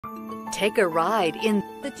Take a ride in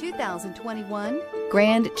the 2021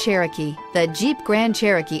 Grand Cherokee. The Jeep Grand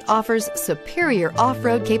Cherokee offers superior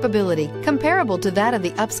off-road capability comparable to that of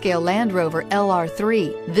the upscale Land Rover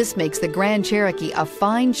LR3. This makes the Grand Cherokee a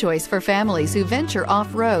fine choice for families who venture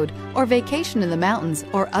off-road or vacation in the mountains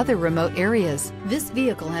or other remote areas. This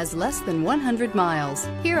vehicle has less than 100 miles.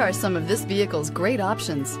 Here are some of this vehicle's great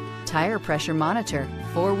options: tire pressure monitor,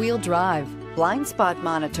 four-wheel drive, blind spot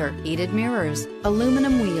monitor, heated mirrors,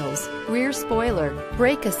 aluminum wheels, rear spoiler,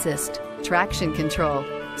 brake assist, traction control,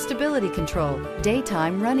 stability control,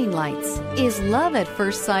 daytime running lights. Is love at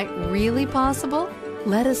first sight really possible?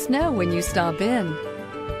 Let us know when you stop in.